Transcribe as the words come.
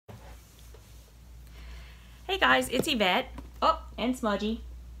guys, it's Yvette. Oh, and Smudgy.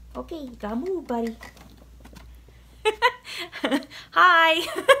 Okay, you gotta move, buddy. Hi.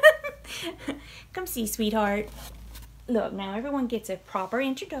 Come see, sweetheart. Look, now everyone gets a proper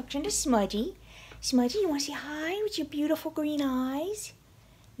introduction to Smudgy. Smudgy, you want to say hi with your beautiful green eyes?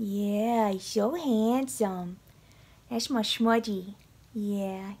 Yeah, he's so handsome. That's my Smudgy.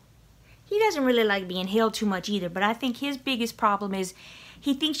 Yeah. He doesn't really like being held too much either, but I think his biggest problem is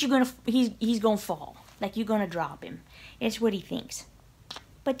he thinks he's gonna fall. Like you're gonna drop him. It's what he thinks.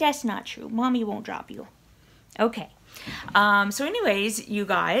 But that's not true. Mommy won't drop you. Okay. So anyways, you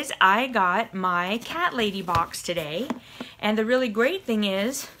guys, I got my cat lady box today. And the really great thing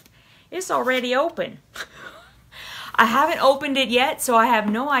is, it's already open. I haven't opened it yet, so I have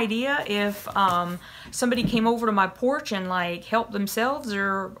no idea if somebody came over to my porch and like helped themselves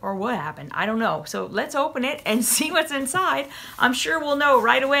or what happened. I don't know. So let's open it and see what's inside. I'm sure we'll know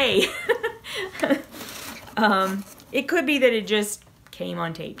right away. It could be that it just came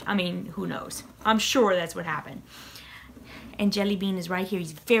on tape. I mean, who knows? I'm sure that's what happened. And Jelly Bean is right here.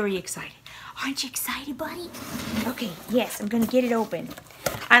 He's very excited. Aren't you excited, buddy? Okay, yes, I'm gonna get it open.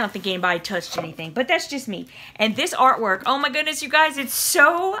 I don't think anybody touched anything, but that's just me. And this artwork, oh my goodness, you guys, it's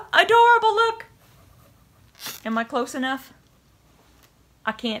so adorable. Look. Am I close enough?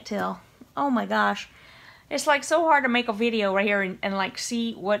 I can't tell. Oh my gosh. It's like so hard to make a video right here and like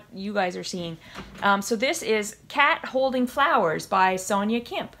see what you guys are seeing. So this is Cat Holding Flowers by Sonia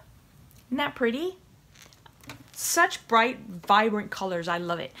Kemp. Isn't that pretty? Such bright, vibrant colors. I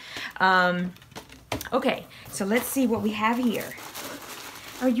love it. Okay, so let's see what we have here.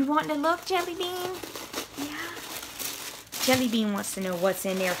 Are you wanting to look, Jelly Bean? Yeah. Jelly Bean wants to know what's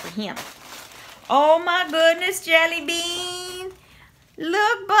in there for him. Oh my goodness, Jelly Bean.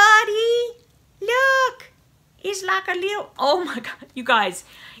 Look, buddy. Look. It's like a little, oh my God, you guys.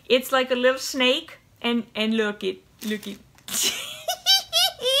 It's like a little snake. And look it.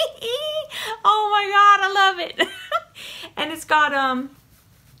 Oh my God, I love it. And it's got,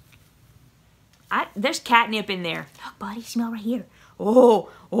 there's catnip in there. Look, buddy, smell right here.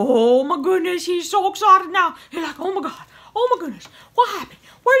 Oh my goodness, he's so excited now. He's like, oh my goodness, what happened?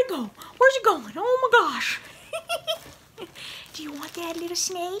 Where'd it go? Where's it going? Oh my gosh. Do you want that little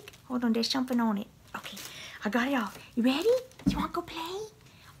snake? Hold on, there's something on it. Okay, I got it off. You ready? You want to go play?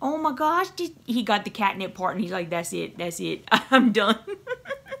 Oh my gosh, he got the catnip part and he's like, that's it, I'm done.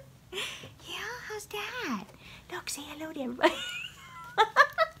 Yeah, how's that? Look, say hello to everybody.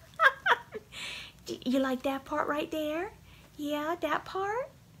 You like that part right there? Yeah, that part?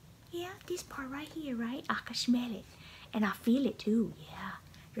 Yeah, this part right here, right? I can smell it. And I feel it too, yeah.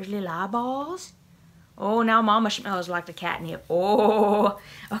 There's little eyeballs. Oh, now Mama smells like the catnip. Oh,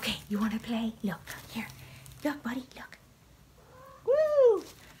 okay, you want to play? Look, here. Look, buddy, look. Woo!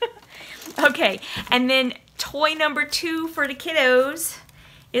 Okay, and then toy number 2 for the kiddos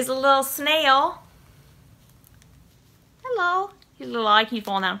is a little snail. Hello. His little eye keeps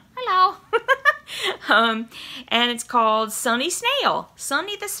falling down. Hello. And it's called Sunny Snail.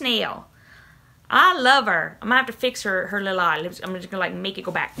 Sunny the Snail. I love her. I'm gonna have to fix her little eye. I'm just gonna like make it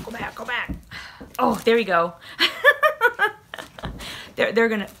go back. Go back. Oh, there you go. they're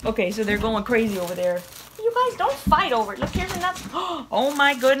gonna, okay, so they're going crazy over there. You guys don't fight over it. Look, here's another. Oh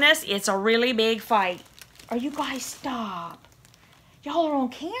my goodness, it's a really big fight. Are you guys, stop. Y'all are on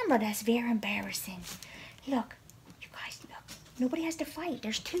camera. That's very embarrassing. Look, you guys, look. Nobody has to fight.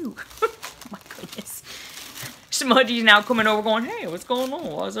 There's 2. Oh my goodness. Smudgy's now coming over going, hey, what's going on?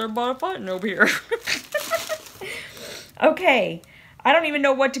 Why is everybody fighting over here? Okay. I don't even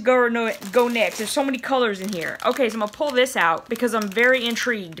know what to go next. There's so many colors in here. Okay, so I'm going to pull this out because I'm very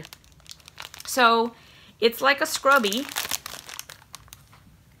intrigued. So, it's like a scrubby.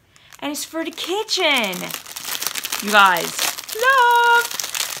 And it's for the kitchen. You guys, look.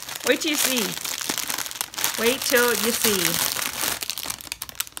 Wait till you see. Wait till you see.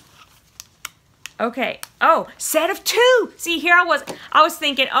 Okay. Oh, set of 2. See, here I was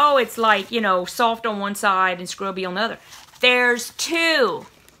thinking, oh, it's like, you know, soft on one side and scrubby on the other. There's 2.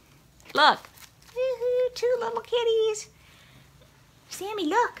 Look. 2 little kitties. Sammy,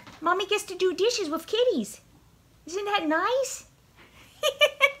 look. Mommy gets to do dishes with kitties. Isn't that nice?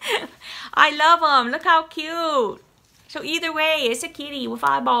 I love them. Look how cute. So either way, it's a kitty with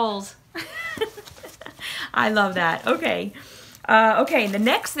eyeballs. I love that. Okay. Okay, the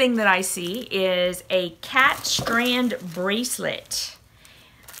next thing that I see is a cat strand bracelet.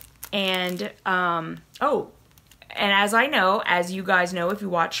 And, oh, and as you guys know, if you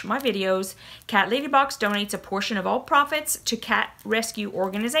watch my videos, CatLadyBox donates a portion of all profits to cat rescue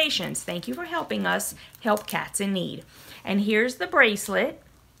organizations. Thank you for helping us help cats in need. And here's the bracelet.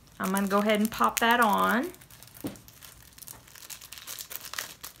 I'm going to go ahead and pop that on.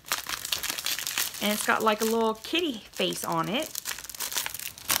 And it's got like a little kitty face on it.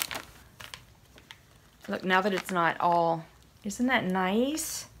 Look, now that it's not all, isn't that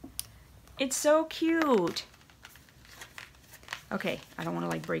nice? It's so cute. Okay, I don't want to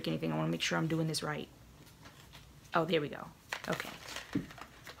like break anything. I want to make sure I'm doing this right. Oh, there we go. Okay.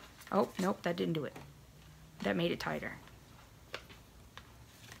 Oh, nope, that didn't do it. That made it tighter.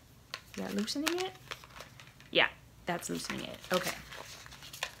 Is that loosening it? Yeah, that's loosening it. Okay.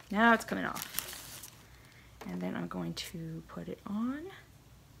 Now it's coming off. And then I'm going to put it on.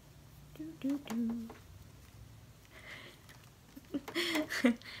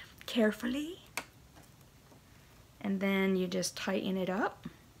 Carefully. And then you just tighten it up,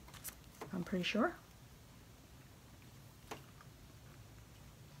 I'm pretty sure.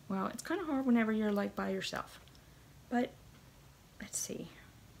 Well, it's kind of hard whenever you're like by yourself. But, let's see.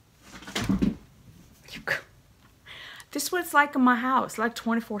 This is what it's like in my house, like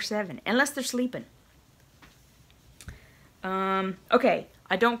 24/7, unless they're sleeping. Okay,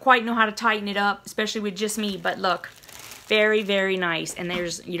 I don't quite know how to tighten it up, especially with just me, but look, very, very nice. And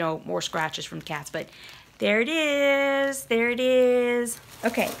there's, you know, more scratches from cats, but there it is. There it is.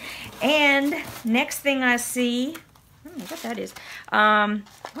 Okay, and next thing I see, I don't know what that is.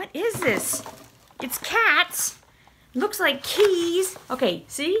 What is this? It's cats. Looks like keys. Okay,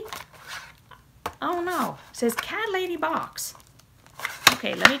 see? Oh no, it says CatLadyBox.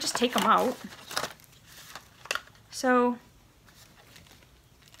 Okay, let me just take them out. So,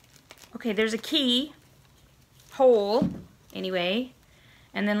 okay, there's a key hole, anyway,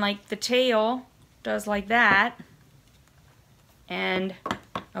 and then like the tail does like that, and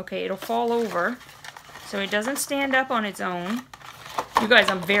okay, it'll fall over, so it doesn't stand up on its own. You guys,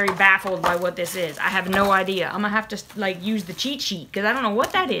 I'm very baffled by what this is. I have no idea. I'm gonna have to like use the cheat sheet because I don't know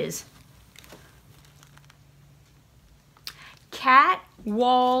what that is. Cat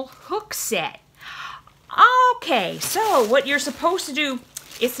wall hook set. Okay, so what you're supposed to do,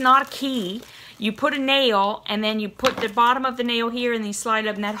 it's not a key. You put a nail, and then you put the bottom of the nail here, and then you slide it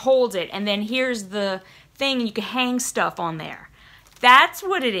up, and that holds it. And then here's the thing, and you can hang stuff on there. That's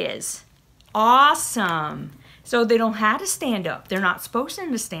what it is. Awesome. So they don't have to stand up. They're not supposed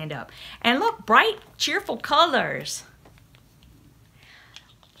to stand up. And look, bright, cheerful colors.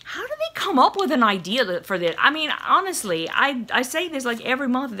 How do they come up with an idea for this? I mean, honestly, I say this like every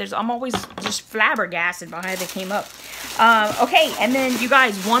month. I'm always just flabbergasted by how they came up. Okay, and then you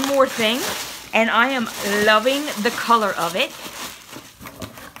guys, one more thing. And I am loving the color of it.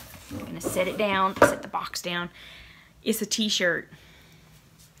 I'm going to set it down, set the box down. It's a t-shirt.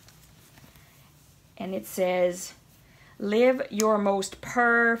 And it says, live your most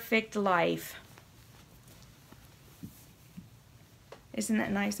perfect life. Isn't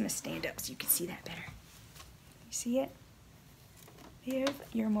that nice? I'm going to stand up so you can see that better. You see it? Live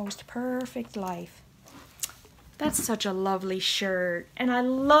your most perfect life. That's such a lovely shirt. And I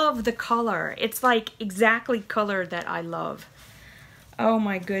love the color. It's like exactly color that I love. Oh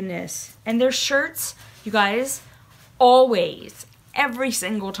my goodness. And their shirts, you guys, always, every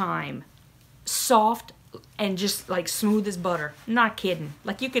single time, soft and just like smooth as butter. Not kidding.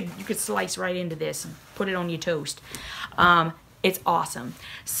 Like you could slice right into this and put it on your toast. It's awesome.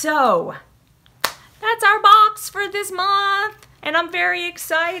 So that's our box for this month, and I'm very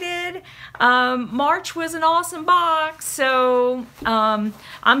excited. March was an awesome box, so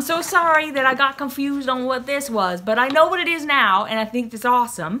I'm so sorry that I got confused on what this was, but I know what it is now, and I think it's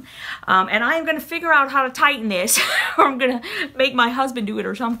awesome. And I am going to figure out how to tighten this, or I'm going to make my husband do it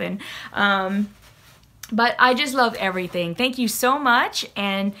or something. But I just love everything. Thank you so much.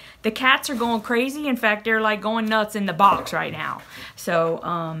 And the cats are going crazy. In fact, they're like going nuts in the box right now. So,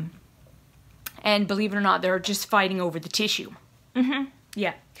 and believe it or not, they're just fighting over the tissue.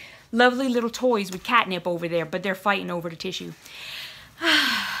 Yeah. Lovely little toys with catnip over there, but they're fighting over the tissue.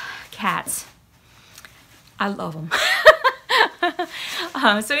 Cats. I love them.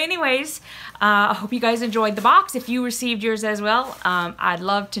 So anyways, I hope you guys enjoyed the box. If you received yours as well, I'd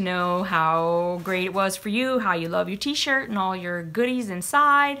love to know how great it was for you, how you love your t-shirt and all your goodies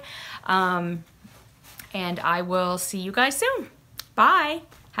inside. And I will see you guys soon. Bye.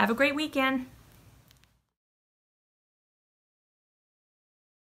 Have a great weekend.